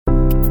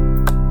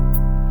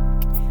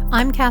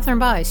I'm Catherine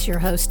Bice, your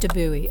host of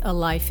Buoy, a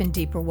Life in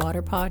Deeper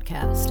Water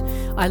podcast.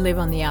 I live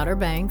on the Outer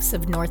Banks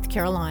of North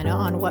Carolina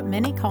on what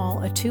many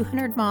call a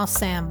 200-mile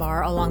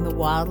sandbar along the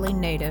wildly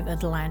native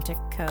Atlantic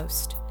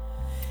coast.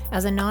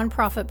 As a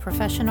nonprofit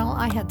professional,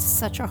 I had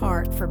such a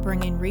heart for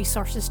bringing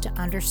resources to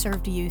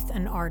underserved youth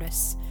and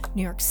artists,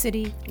 New York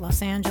City,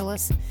 Los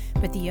Angeles,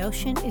 but the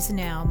ocean is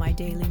now my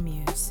daily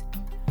muse.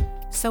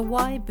 So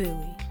why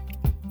Buoy?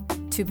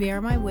 To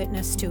bear my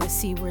witness to a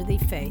seaworthy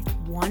faith,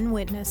 one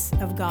witness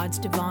of God's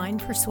divine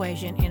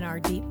persuasion in our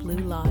deep blue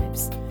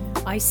lives.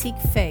 I seek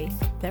faith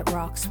that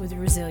rocks with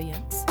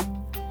resilience.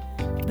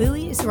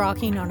 Buoy is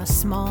rocking on a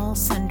small,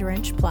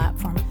 sun-drenched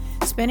platform,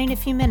 spending a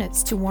few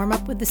minutes to warm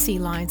up with the sea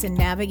lions and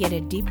navigate a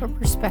deeper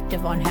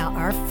perspective on how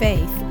our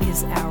faith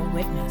is our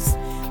witness.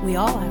 We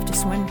all have to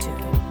swim to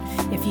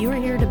it. If you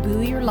are here to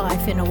buoy your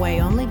life in a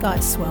way only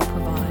God's swell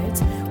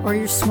provides, or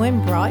your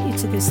swim brought you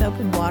to this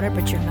open water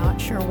but you're not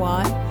sure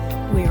why,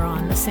 we are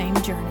on the same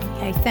journey.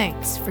 Hey,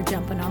 thanks for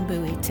jumping on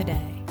Buoy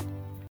today.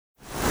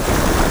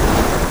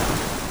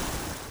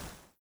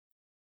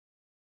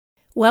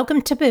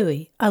 Welcome to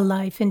Buoy, a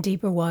Life in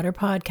Deeper Water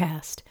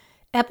podcast,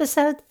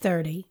 episode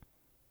 30.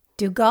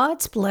 Do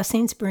God's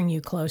blessings bring you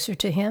closer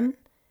to Him?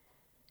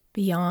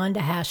 Beyond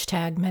a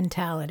hashtag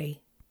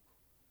mentality.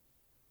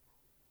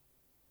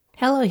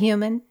 Hello,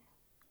 human.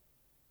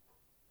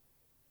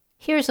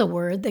 Here's a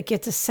word that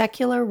gets a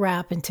secular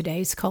rap in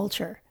today's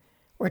culture.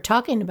 We're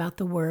talking about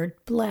the word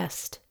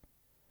blessed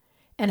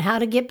and how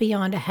to get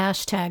beyond a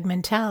hashtag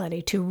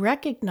mentality to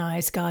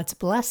recognize God's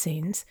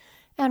blessings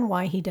and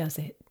why He does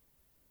it.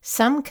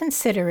 Some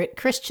consider it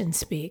Christian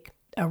speak,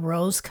 a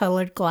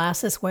rose-colored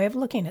glasses way of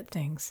looking at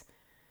things,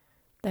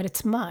 that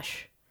it's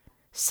mush,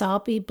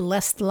 soppy,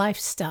 blessed life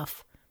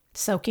stuff,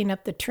 soaking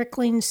up the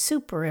trickling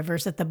soup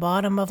rivers at the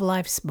bottom of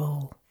life's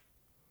bowl.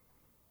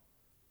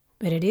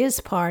 But it is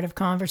part of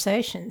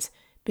conversations,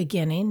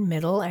 beginning,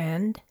 middle,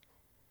 end.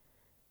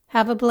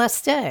 Have a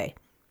blessed day.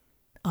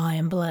 I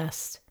am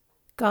blessed.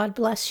 God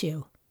bless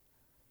you.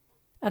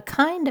 A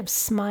kind of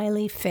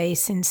smiley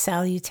face in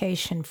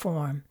salutation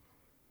form.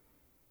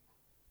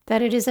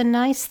 That it is a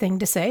nice thing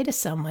to say to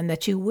someone,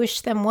 that you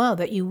wish them well,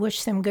 that you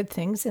wish them good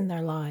things in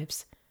their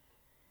lives,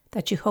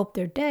 that you hope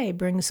their day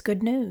brings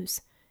good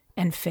news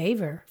and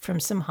favor from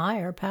some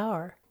higher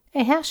power.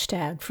 A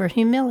hashtag for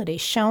humility,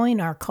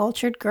 showing our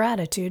cultured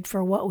gratitude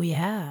for what we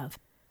have.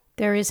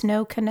 There is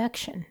no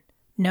connection.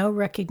 No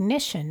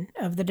recognition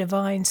of the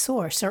divine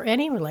source or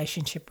any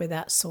relationship with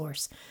that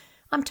source.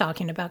 I'm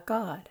talking about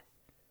God.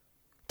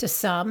 To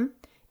some,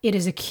 it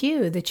is a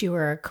cue that you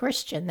are a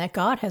Christian, that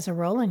God has a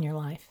role in your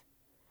life.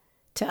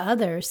 To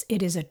others,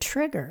 it is a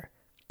trigger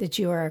that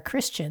you are a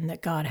Christian,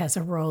 that God has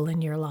a role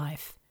in your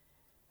life.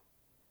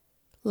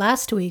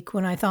 Last week,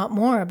 when I thought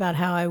more about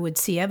how I would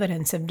see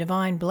evidence of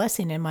divine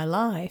blessing in my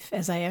life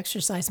as I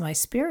exercise my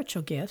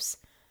spiritual gifts,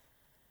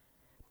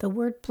 the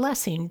word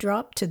blessing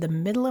dropped to the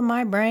middle of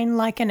my brain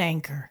like an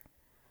anchor,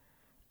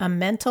 a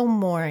mental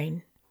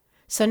mooring.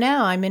 So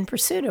now I'm in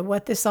pursuit of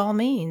what this all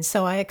means.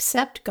 So I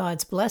accept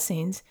God's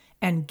blessings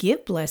and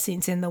give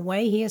blessings in the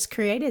way He has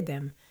created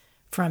them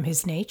from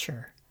His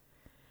nature.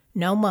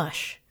 No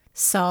mush,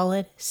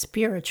 solid,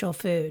 spiritual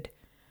food.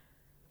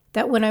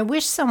 That when I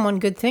wish someone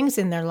good things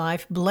in their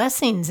life,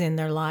 blessings in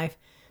their life,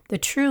 the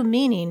true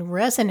meaning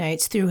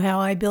resonates through how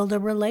I build a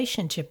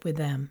relationship with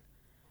them.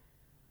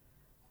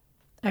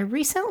 I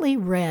recently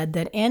read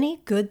that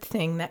any good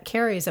thing that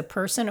carries a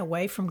person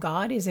away from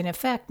God is in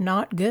effect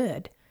not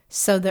good.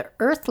 So the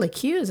earthly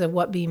cues of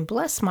what being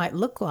blessed might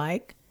look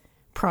like,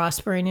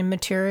 prospering in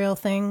material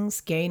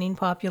things, gaining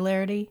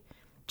popularity,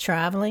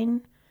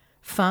 traveling,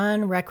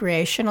 fun,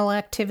 recreational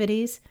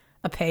activities,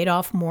 a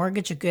paid-off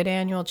mortgage, a good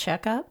annual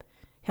checkup,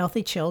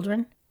 healthy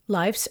children,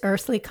 life's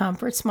earthly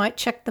comforts might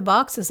check the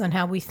boxes on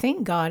how we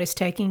think God is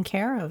taking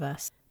care of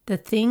us. The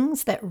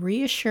things that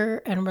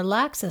reassure and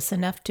relax us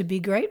enough to be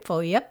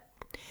grateful.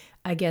 Yep,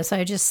 I guess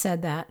I just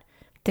said that.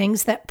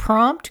 Things that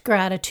prompt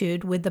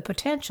gratitude with the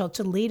potential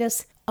to lead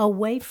us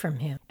away from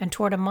Him and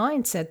toward a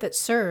mindset that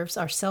serves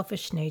our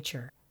selfish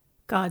nature.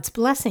 God's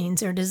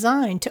blessings are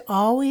designed to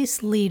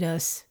always lead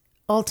us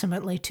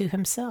ultimately to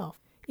Himself.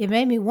 It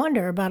made me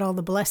wonder about all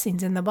the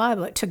blessings in the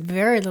Bible. It took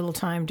very little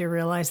time to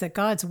realize that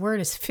God's Word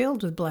is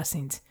filled with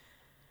blessings.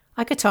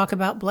 I could talk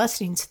about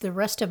blessings the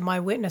rest of my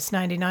Witness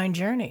 99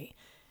 journey.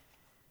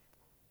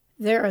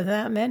 There are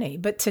that many,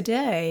 but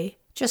today,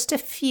 just a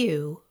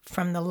few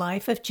from the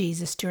life of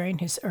Jesus during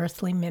His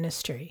earthly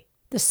ministry.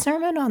 The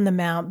Sermon on the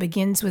Mount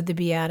begins with the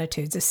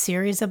Beatitudes, a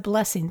series of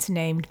blessings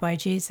named by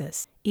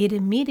Jesus. It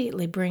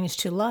immediately brings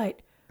to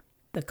light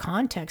the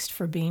context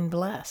for being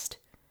blessed.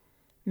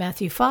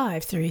 Matthew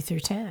 5,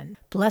 3-10.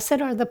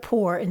 Blessed are the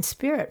poor in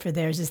spirit, for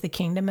theirs is the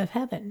kingdom of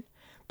heaven.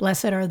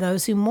 Blessed are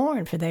those who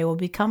mourn, for they will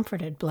be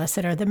comforted.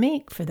 Blessed are the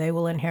meek, for they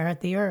will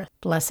inherit the earth.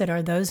 Blessed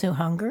are those who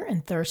hunger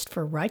and thirst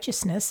for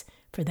righteousness,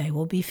 for they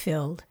will be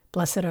filled.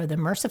 Blessed are the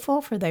merciful,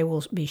 for they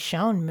will be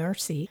shown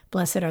mercy.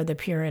 Blessed are the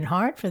pure in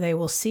heart, for they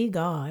will see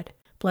God.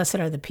 Blessed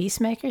are the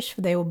peacemakers,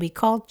 for they will be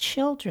called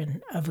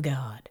children of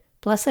God.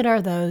 Blessed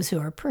are those who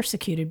are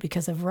persecuted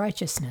because of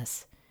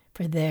righteousness,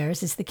 for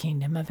theirs is the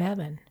kingdom of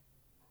heaven.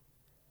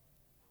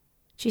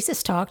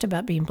 Jesus talked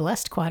about being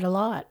blessed quite a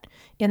lot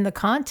in the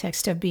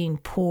context of being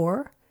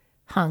poor,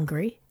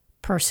 hungry,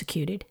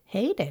 persecuted,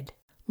 hated.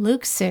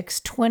 Luke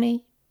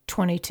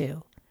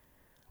 6:20-22.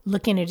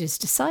 Looking at his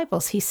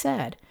disciples, he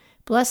said,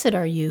 Blessed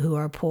are you who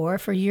are poor,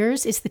 for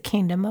yours is the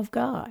kingdom of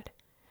God.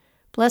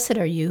 Blessed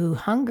are you who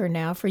hunger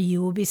now, for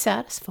you will be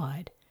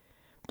satisfied.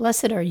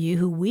 Blessed are you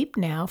who weep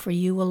now, for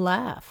you will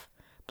laugh.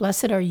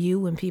 Blessed are you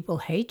when people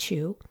hate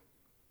you,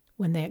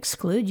 when they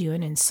exclude you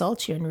and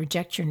insult you and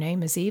reject your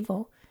name as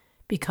evil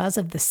because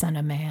of the Son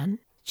of Man.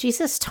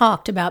 Jesus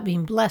talked about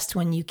being blessed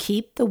when you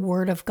keep the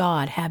word of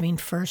God, having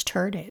first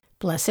heard it.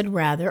 Blessed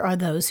rather are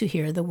those who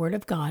hear the word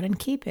of God and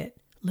keep it.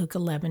 Luke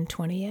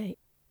 11:28.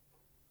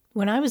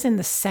 When I was in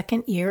the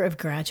second year of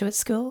graduate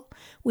school,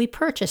 we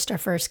purchased our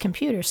first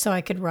computer so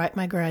I could write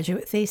my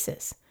graduate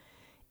thesis.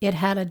 It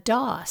had a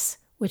DOS,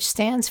 which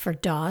stands for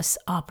DOS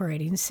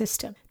Operating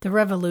System. The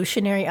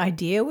revolutionary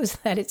idea was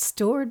that it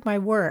stored my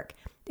work.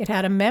 It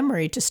had a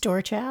memory to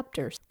store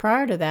chapters.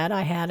 Prior to that,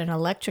 I had an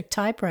electric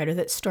typewriter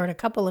that stored a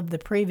couple of the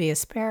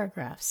previous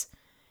paragraphs.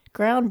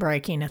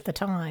 Groundbreaking at the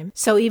time.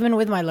 So even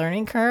with my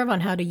learning curve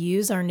on how to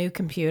use our new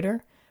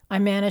computer, I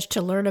managed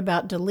to learn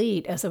about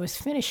delete as I was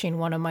finishing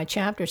one of my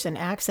chapters and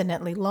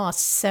accidentally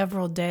lost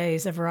several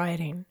days of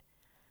writing.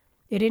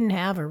 It didn't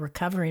have a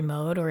recovery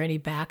mode or any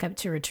backup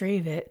to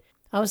retrieve it.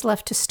 I was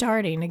left to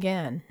starting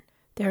again.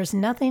 There is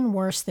nothing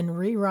worse than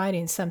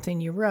rewriting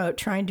something you wrote,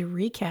 trying to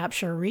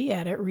recapture,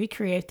 re-edit,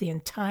 recreate the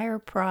entire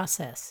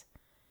process.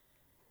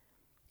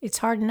 It's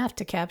hard enough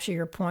to capture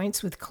your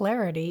points with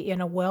clarity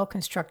in a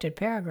well-constructed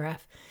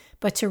paragraph,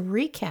 but to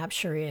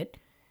recapture it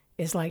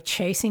is like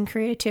chasing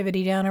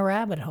creativity down a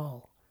rabbit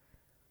hole.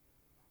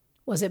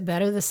 Was it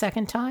better the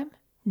second time?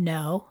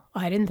 No,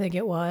 I didn't think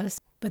it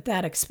was. But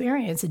that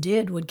experience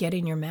did what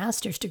getting your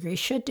master's degree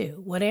should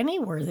do, what any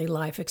worthy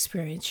life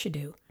experience should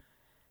do.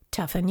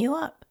 Toughen you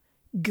up,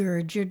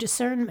 gird your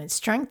discernment,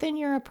 strengthen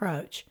your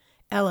approach,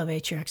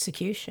 elevate your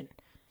execution,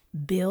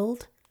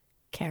 build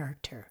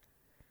character.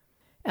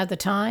 At the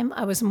time,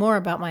 I was more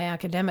about my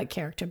academic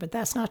character, but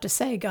that's not to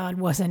say God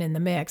wasn't in the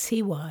mix.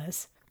 He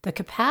was. The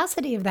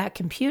capacity of that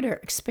computer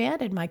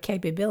expanded my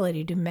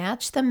capability to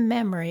match the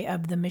memory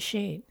of the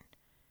machine.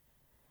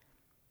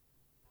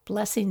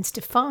 Blessings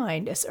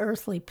defined as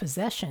earthly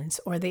possessions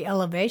or the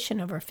elevation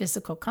of our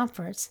physical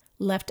comforts,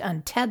 left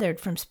untethered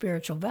from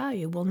spiritual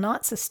value, will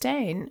not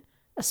sustain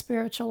a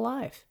spiritual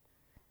life.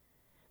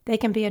 They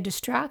can be a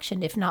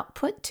distraction if not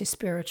put to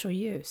spiritual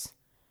use.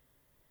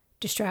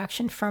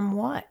 Distraction from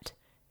what?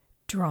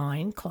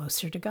 Drawing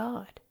closer to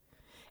God.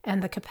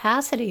 And the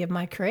capacity of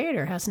my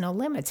Creator has no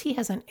limits. He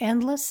has an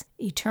endless,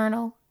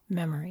 eternal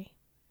memory.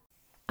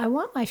 I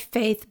want my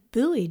faith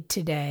buoyed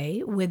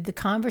today with the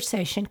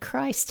conversation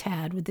Christ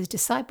had with his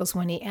disciples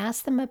when he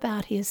asked them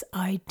about his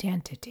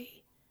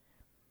identity.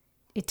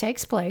 It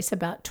takes place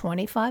about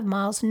 25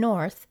 miles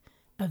north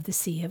of the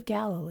Sea of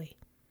Galilee.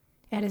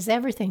 It has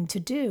everything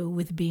to do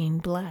with being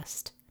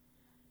blessed.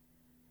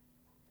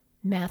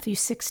 Matthew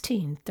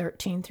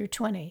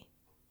 16:13-20.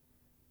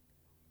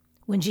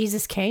 When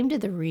Jesus came to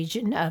the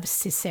region of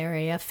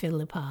Caesarea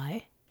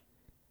Philippi,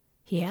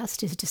 he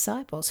asked his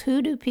disciples,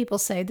 "Who do people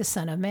say the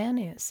Son of Man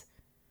is?"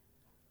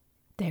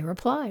 They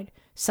replied,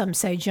 "Some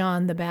say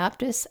John the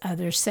Baptist,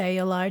 others say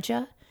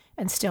Elijah,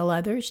 and still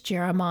others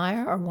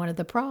Jeremiah or one of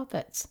the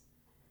prophets."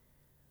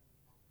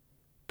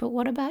 "But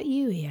what about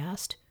you?" he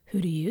asked.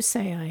 "Who do you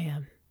say I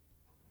am?"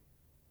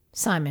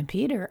 Simon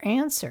Peter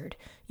answered,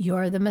 "You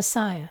are the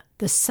Messiah,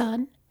 the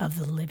Son of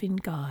the living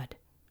God."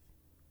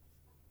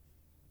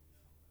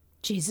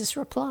 Jesus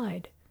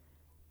replied,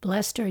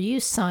 "Blessed are you,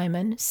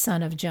 Simon,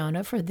 son of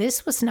Jonah, for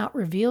this was not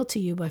revealed to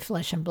you by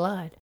flesh and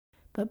blood,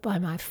 but by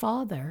my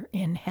Father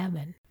in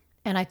heaven.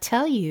 And I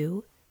tell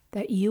you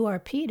that you are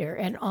Peter,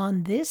 and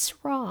on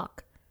this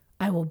rock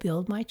I will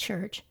build my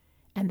church,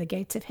 and the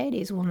gates of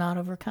Hades will not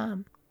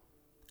overcome.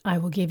 I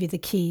will give you the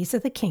keys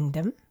of the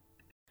kingdom.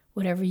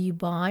 Whatever you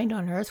bind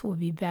on earth will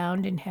be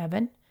bound in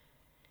heaven,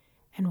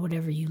 and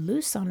whatever you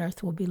loose on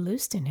earth will be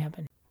loosed in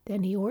heaven."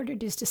 Then he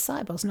ordered his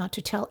disciples not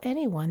to tell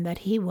anyone that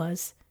he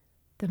was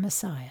the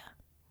Messiah.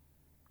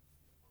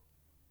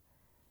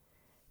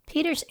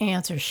 Peter's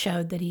answer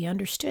showed that he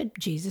understood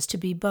Jesus to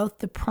be both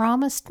the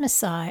promised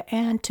Messiah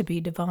and to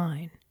be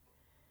divine.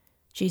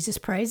 Jesus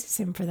praises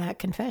him for that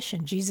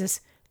confession.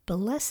 Jesus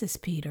blesses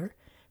Peter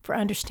for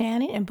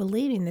understanding and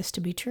believing this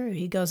to be true.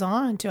 He goes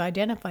on to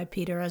identify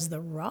Peter as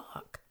the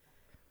rock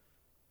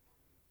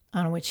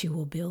on which he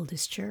will build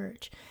his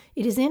church.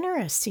 It is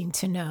interesting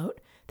to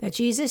note that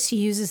Jesus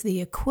uses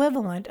the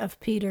equivalent of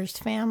Peter's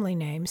family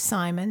name,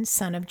 Simon,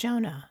 son of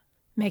Jonah.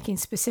 Making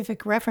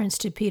specific reference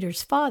to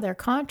Peter's father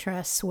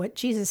contrasts what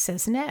Jesus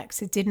says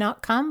next. It did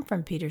not come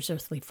from Peter's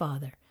earthly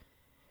father.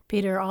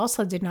 Peter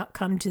also did not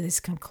come to this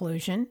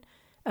conclusion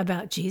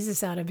about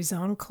Jesus out of his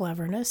own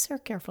cleverness or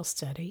careful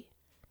study.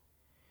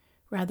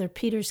 Rather,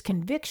 Peter's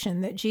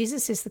conviction that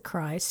Jesus is the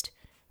Christ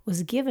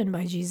was given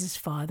by Jesus'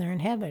 Father in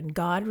heaven.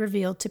 God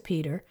revealed to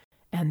Peter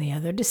and the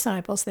other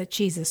disciples that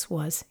Jesus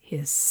was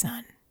his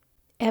son.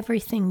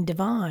 Everything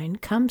divine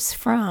comes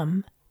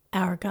from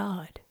our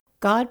God.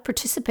 God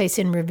participates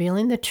in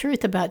revealing the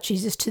truth about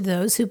Jesus to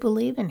those who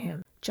believe in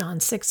him. John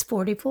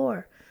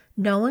 6:44.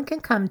 No one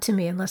can come to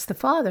me unless the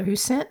Father who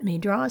sent me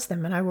draws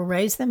them, and I will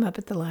raise them up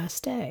at the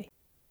last day.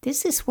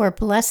 This is where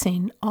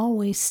blessing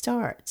always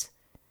starts,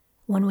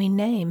 when we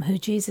name who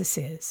Jesus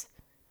is.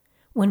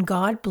 When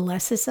God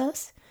blesses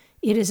us,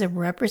 it is a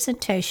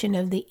representation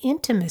of the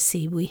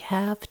intimacy we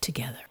have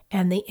together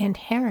and the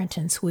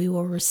inheritance we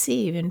will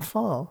receive in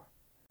full.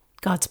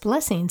 God's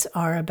blessings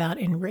are about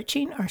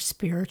enriching our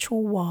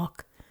spiritual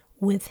walk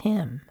with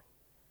him.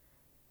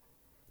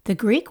 The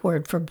Greek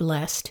word for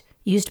blessed,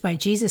 used by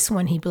Jesus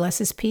when he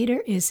blesses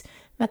Peter, is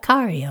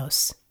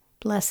makarios,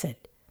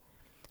 blessed.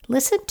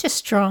 Listen to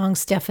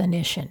Strong's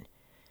definition.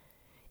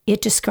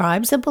 It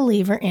describes a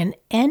believer in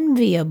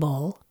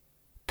enviable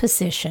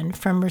position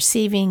from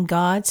receiving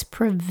God's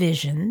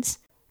provisions,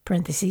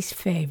 parentheses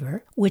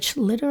favor, which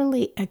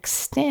literally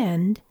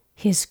extend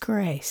his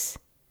grace,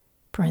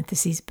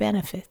 parentheses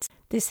benefits.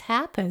 This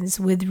happens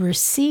with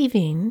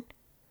receiving,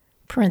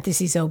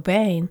 parentheses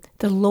obeying,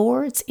 the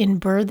Lord's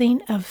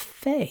inbirthing of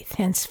faith.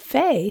 Hence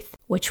faith,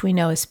 which we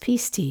know as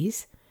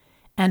pistis,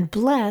 and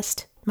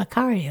blessed,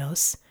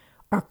 makarios,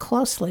 are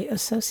closely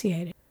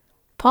associated.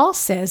 Paul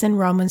says in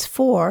Romans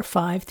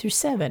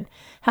 4:5-7,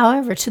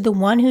 however, to the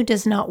one who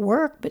does not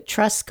work but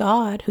trusts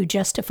God who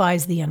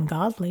justifies the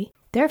ungodly,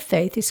 their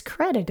faith is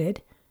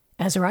credited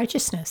as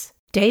righteousness.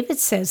 David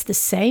says the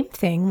same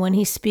thing when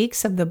he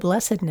speaks of the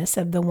blessedness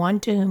of the one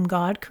to whom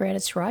God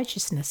credits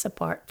righteousness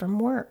apart from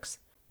works.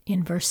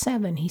 In verse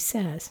 7 he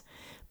says,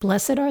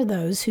 blessed are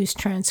those whose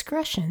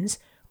transgressions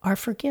are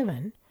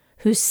forgiven,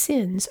 whose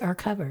sins are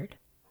covered.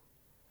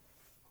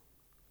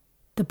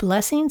 The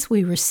blessings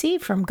we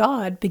receive from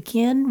God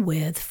begin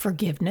with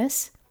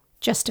forgiveness,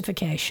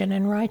 justification,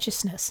 and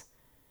righteousness.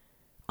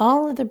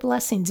 All other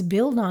blessings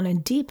build on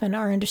and deepen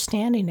our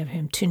understanding of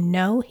him, to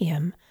know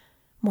him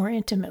more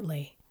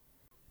intimately.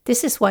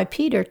 This is why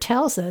Peter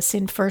tells us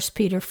in 1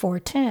 Peter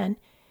 4:10,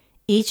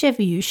 each of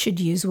you should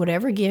use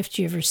whatever gift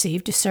you have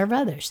received to serve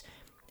others,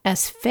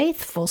 as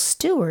faithful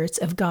stewards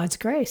of God's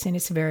grace in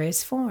its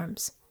various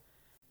forms.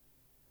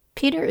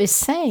 Peter is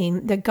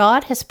saying that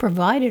God has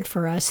provided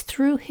for us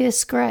through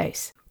his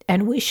grace,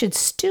 and we should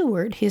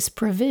steward his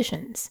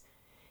provisions.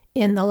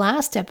 In the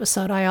last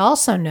episode, I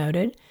also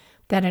noted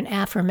that an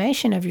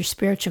affirmation of your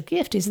spiritual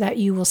gift is that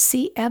you will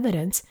see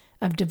evidence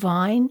of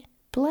divine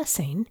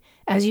blessing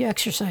as you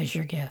exercise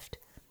your gift.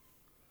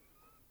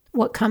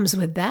 What comes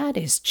with that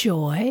is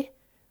joy,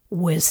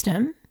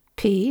 wisdom,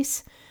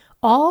 peace,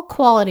 all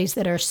qualities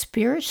that are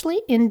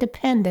spiritually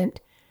independent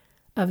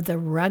of the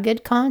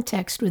rugged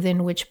context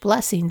within which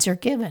blessings are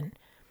given.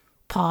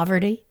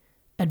 Poverty,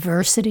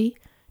 adversity,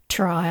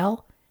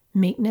 trial,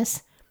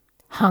 meekness,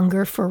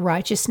 hunger for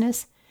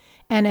righteousness,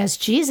 and as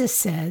Jesus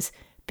says,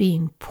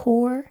 being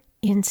poor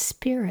in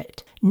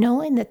spirit,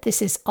 knowing that this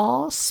is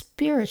all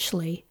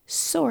spiritually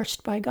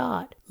sourced by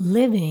God,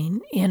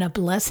 living in a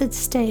blessed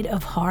state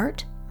of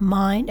heart,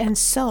 mind, and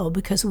soul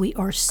because we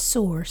are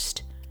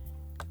sourced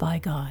by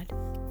God.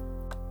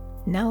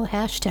 No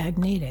hashtag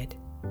needed.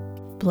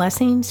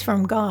 Blessings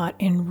from God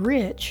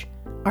enrich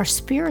our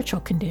spiritual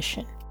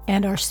condition,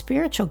 and our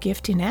spiritual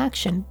gift in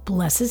action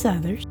blesses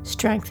others,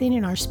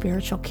 strengthening our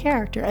spiritual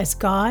character as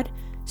God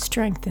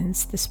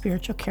strengthens the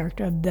spiritual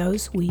character of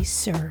those we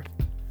serve.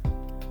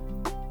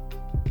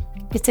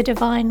 It's a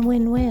divine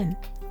win-win.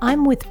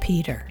 I'm with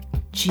Peter.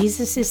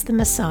 Jesus is the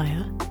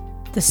Messiah,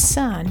 the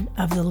Son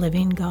of the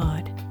living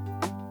God.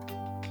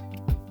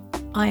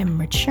 I am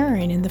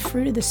maturing in the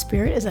fruit of the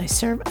Spirit as I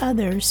serve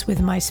others with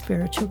my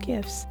spiritual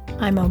gifts.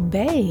 I'm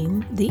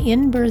obeying the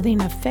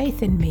inbirthing of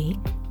faith in me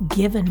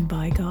given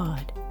by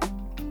God.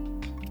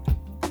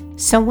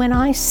 So when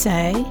I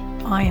say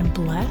I am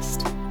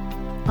blessed,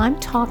 I'm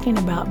talking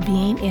about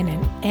being in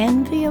an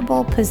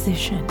enviable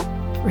position,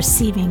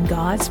 receiving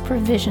God's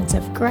provisions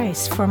of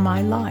grace for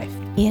my life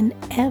in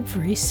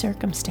every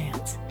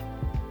circumstance.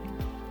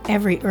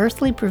 Every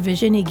earthly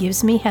provision he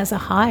gives me has a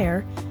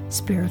higher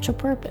spiritual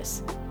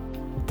purpose.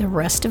 The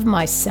rest of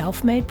my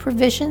self-made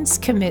provisions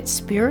commit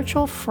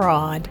spiritual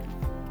fraud,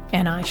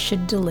 and I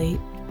should delete.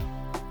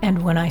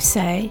 And when I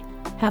say,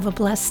 have a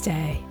blessed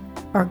day,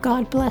 or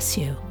God bless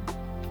you,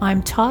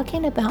 I'm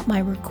talking about my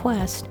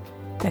request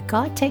that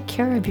God take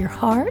care of your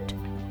heart,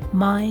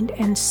 mind,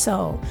 and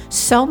soul,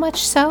 so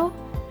much so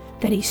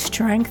that he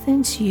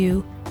strengthens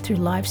you through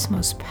life's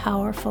most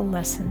powerful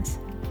lessons.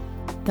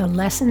 The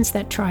lessons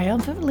that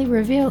triumphantly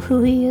reveal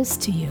who he is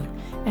to you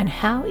and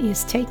how he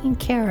is taking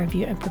care of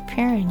you and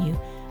preparing you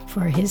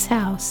for his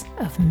house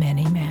of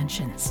many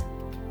mansions.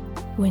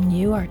 When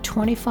you are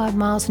 25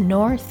 miles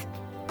north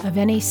of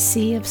any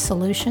sea of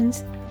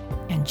solutions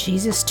and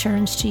Jesus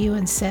turns to you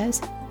and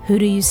says, "Who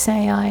do you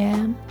say I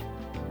am?"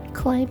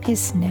 Claim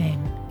his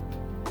name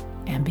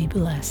and be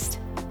blessed.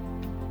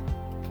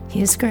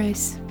 His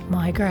grace,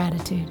 my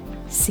gratitude.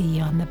 See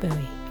you on the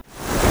buoy.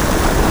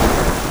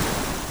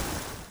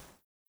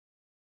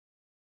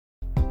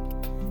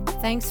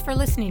 Thanks for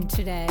listening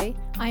today.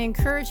 I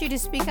encourage you to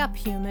speak up,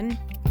 human.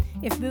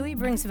 If Buoy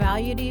brings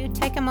value to you,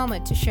 take a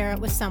moment to share it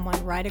with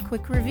someone. Write a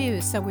quick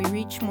review so we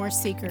reach more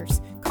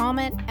seekers.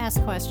 Comment,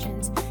 ask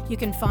questions. You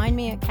can find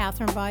me at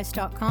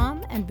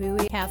katherinebice.com and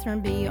Buoy Catherine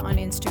B on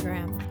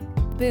Instagram.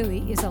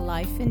 Buoy is a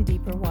Life in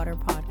Deeper Water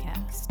podcast.